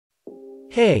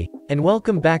Hey, and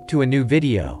welcome back to a new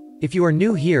video. If you are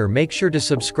new here, make sure to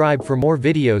subscribe for more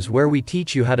videos where we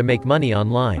teach you how to make money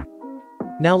online.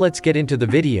 Now let's get into the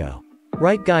video.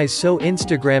 Right guys, so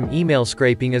Instagram email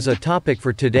scraping is a topic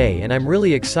for today, and I'm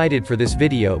really excited for this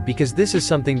video because this is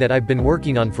something that I've been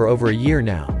working on for over a year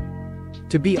now.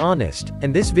 To be honest,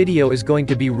 and this video is going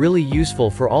to be really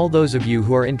useful for all those of you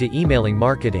who are into emailing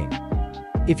marketing.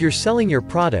 If you're selling your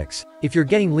products, if you're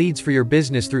getting leads for your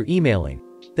business through emailing,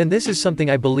 then this is something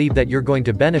I believe that you're going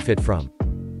to benefit from.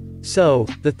 So,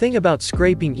 the thing about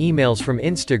scraping emails from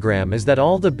Instagram is that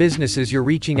all the businesses you're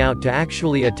reaching out to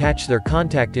actually attach their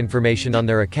contact information on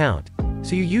their account.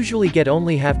 So you usually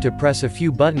only have to press a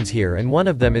few buttons here, and one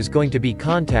of them is going to be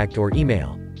contact or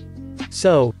email.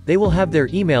 So, they will have their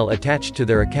email attached to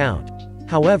their account.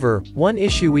 However, one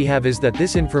issue we have is that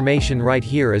this information right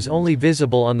here is only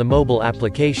visible on the mobile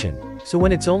application. So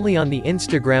when it's only on the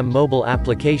Instagram mobile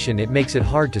application, it makes it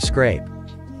hard to scrape.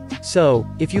 So,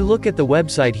 if you look at the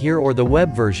website here or the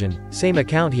web version, same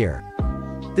account here.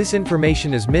 This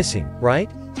information is missing, right?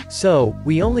 So,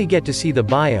 we only get to see the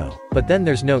bio, but then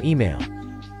there's no email.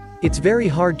 It's very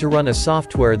hard to run a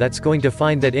software that's going to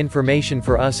find that information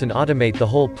for us and automate the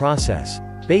whole process,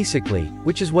 basically,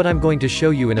 which is what I'm going to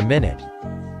show you in a minute.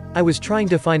 I was trying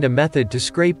to find a method to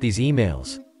scrape these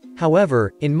emails.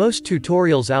 However, in most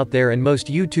tutorials out there and most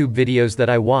YouTube videos that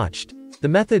I watched, the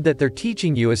method that they're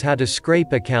teaching you is how to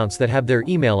scrape accounts that have their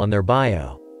email on their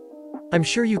bio. I'm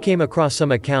sure you came across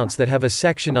some accounts that have a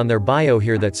section on their bio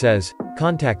here that says,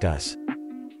 "Contact us."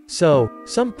 So,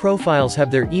 some profiles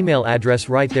have their email address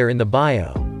right there in the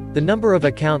bio. The number of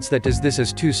accounts that does this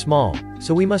is too small,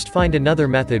 so we must find another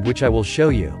method which I will show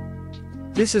you.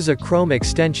 This is a Chrome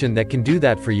extension that can do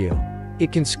that for you.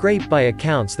 It can scrape by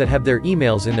accounts that have their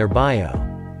emails in their bio.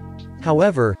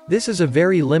 However, this is a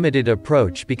very limited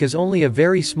approach because only a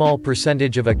very small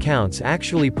percentage of accounts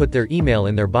actually put their email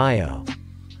in their bio.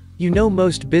 You know,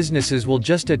 most businesses will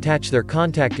just attach their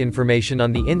contact information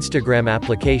on the Instagram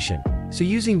application, so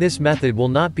using this method will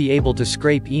not be able to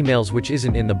scrape emails which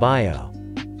isn't in the bio.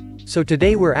 So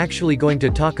today we're actually going to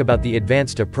talk about the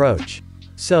advanced approach.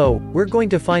 So, we're going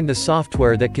to find the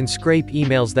software that can scrape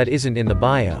emails that isn't in the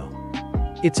bio.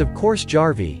 It's of course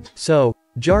Jarvee. So,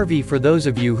 Jarvee, for those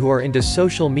of you who are into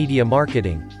social media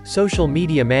marketing, social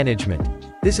media management,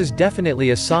 this is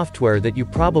definitely a software that you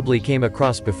probably came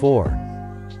across before.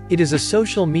 It is a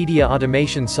social media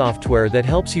automation software that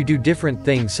helps you do different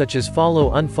things such as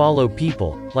follow, unfollow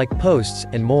people, like posts,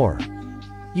 and more.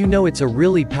 You know, it's a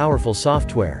really powerful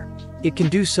software. It can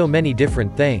do so many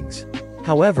different things.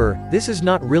 However, this is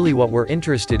not really what we're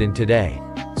interested in today.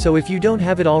 So if you don't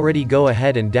have it already, go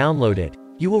ahead and download it.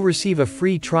 You will receive a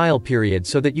free trial period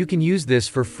so that you can use this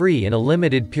for free in a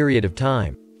limited period of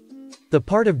time. The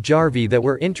part of Jarvee that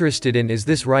we're interested in is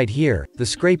this right here, the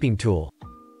scraping tool.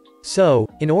 So,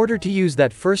 in order to use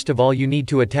that, first of all you need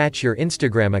to attach your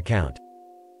Instagram account.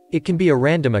 It can be a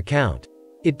random account.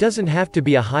 It doesn't have to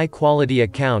be a high quality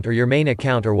account or your main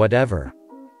account or whatever.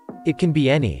 It can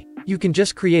be any. You can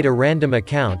just create a random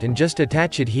account and just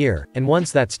attach it here, and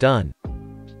once that's done,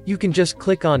 you can just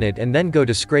click on it and then go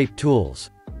to Scrape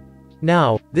Tools.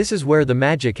 Now, this is where the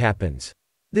magic happens.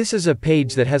 This is a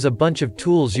page that has a bunch of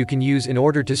tools you can use in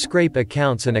order to scrape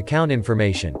accounts and account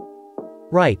information.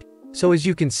 Right, so as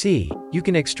you can see, you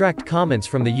can extract comments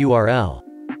from the URL.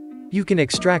 You can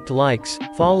extract likes,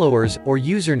 followers, or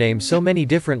usernames, so many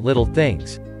different little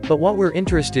things. But what we're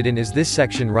interested in is this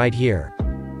section right here.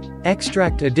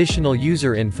 Extract additional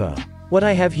user info. What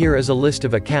I have here is a list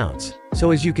of accounts.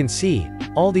 So as you can see,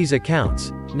 all these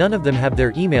accounts, none of them have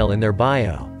their email in their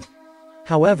bio.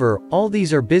 However, all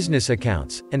these are business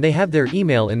accounts, and they have their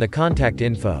email in the contact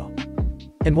info.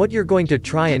 And what you're going to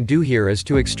try and do here is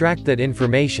to extract that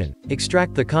information,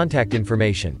 extract the contact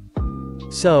information.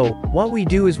 So, what we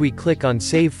do is we click on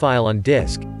Save File on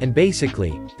Disk, and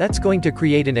basically, that's going to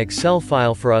create an Excel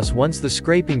file for us once the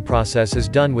scraping process is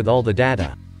done with all the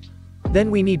data. Then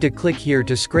we need to click here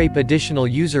to scrape additional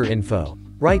user info.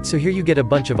 Right, so here you get a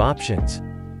bunch of options.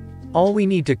 All we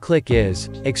need to click is,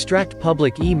 extract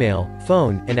public email,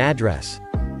 phone, and address.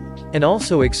 And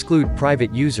also exclude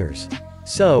private users.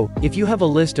 So, if you have a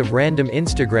list of random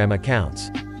Instagram accounts,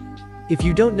 if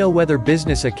you don't know whether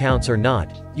business accounts or not,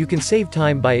 you can save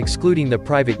time by excluding the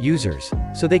private users,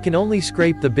 so they can only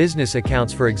scrape the business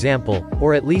accounts, for example,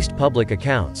 or at least public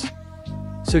accounts.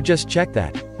 So just check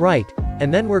that. Right.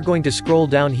 And then we're going to scroll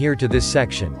down here to this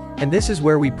section, and this is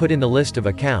where we put in the list of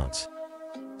accounts.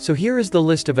 So here is the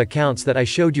list of accounts that I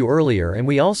showed you earlier, and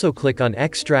we also click on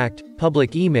Extract,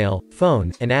 Public Email,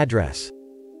 Phone, and Address.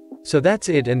 So that's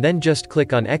it, and then just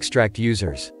click on Extract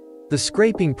Users. The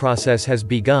scraping process has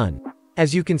begun.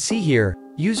 As you can see here,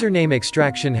 username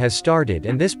extraction has started,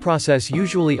 and this process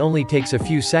usually only takes a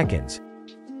few seconds.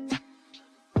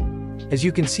 As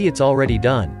you can see, it's already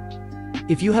done.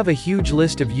 If you have a huge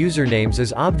list of usernames,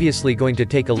 it's obviously going to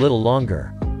take a little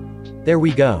longer. There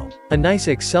we go. A nice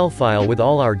Excel file with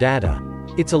all our data.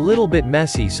 It's a little bit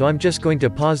messy, so I'm just going to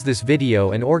pause this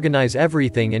video and organize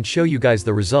everything and show you guys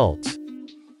the results.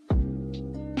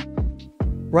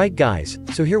 Right guys,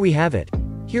 so here we have it.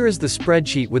 Here is the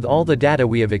spreadsheet with all the data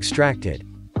we have extracted.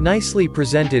 Nicely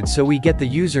presented, so we get the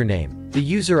username, the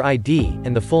user ID,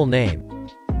 and the full name.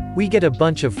 We get a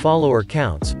bunch of follower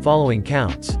counts, following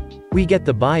counts. We get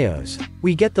the bios.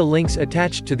 We get the links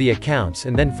attached to the accounts,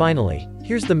 and then finally,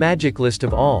 here's the magic list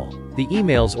of all, the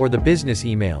emails or the business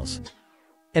emails.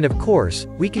 And of course,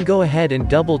 we can go ahead and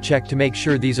double check to make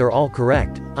sure these are all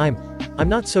correct. I'm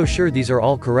not so sure these are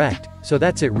all correct, so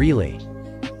that's it really.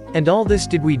 And all this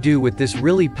did we do with this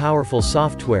really powerful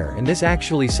software, and this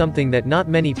actually something that not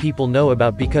many people know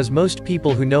about, because most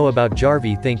people who know about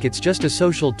Jarvee think it's just a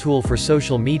social tool for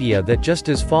social media that just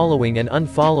does following and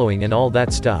unfollowing and all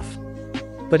that stuff.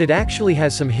 But it actually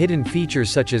has some hidden features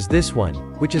such as this one,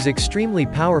 which is extremely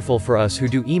powerful for us who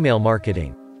do email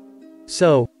marketing.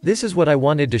 So, this is what I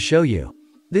wanted to show you.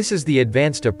 This is the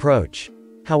advanced approach.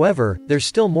 However, there's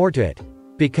still more to it.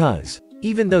 Because,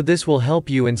 even though this will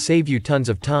help you and save you tons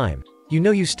of time,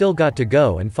 you still got to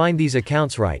go and find these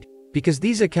accounts right. Because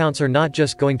these accounts are not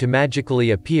just going to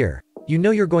magically appear.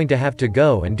 You're going to have to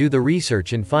go and do the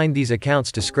research and find these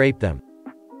accounts to scrape them.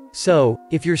 So,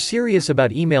 if you're serious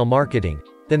about email marketing,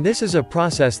 then this is a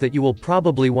process that you will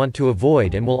probably want to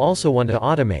avoid and will also want to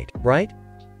automate, right?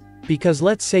 Because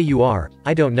let's say you are,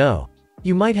 I don't know.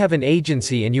 You might have an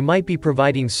agency and you might be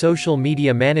providing social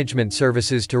media management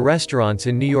services to restaurants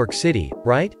in New York City,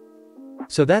 right?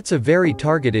 So that's a very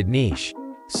targeted niche.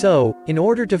 So, in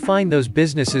order to find those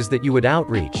businesses that you would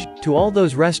outreach, to all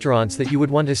those restaurants that you would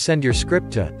want to send your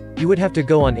script to, you would have to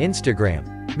go on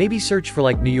Instagram, maybe search for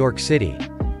like New York City.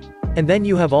 And then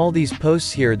you have all these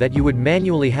posts here that you would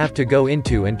manually have to go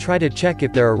into and try to check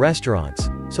if there are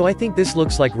restaurants. So I think this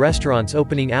looks like restaurants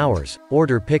opening hours,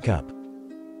 order pickup.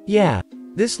 Yeah,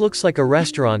 this looks like a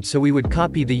restaurant, so we would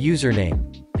copy the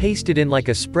username, paste it in like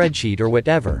a spreadsheet or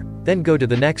whatever, then go to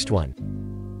the next one.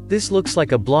 This looks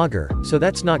like a blogger, so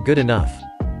that's not good enough.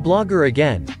 Blogger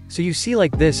again, so you see,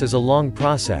 like, this is a long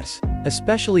process,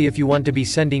 especially if you want to be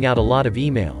sending out a lot of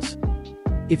emails.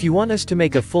 If you want us to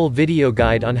make a full video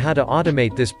guide on how to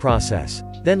automate this process,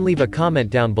 then leave a comment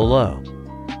down below.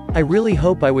 I really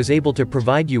hope I was able to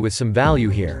provide you with some value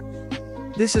here.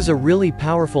 This is a really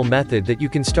powerful method that you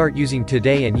can start using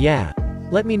today, and yeah,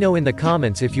 let me know in the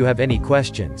comments if you have any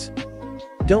questions.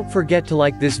 Don't forget to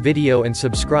like this video and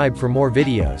subscribe for more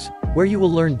videos, where you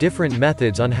will learn different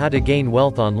methods on how to gain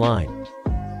wealth online.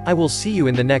 I will see you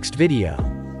in the next video.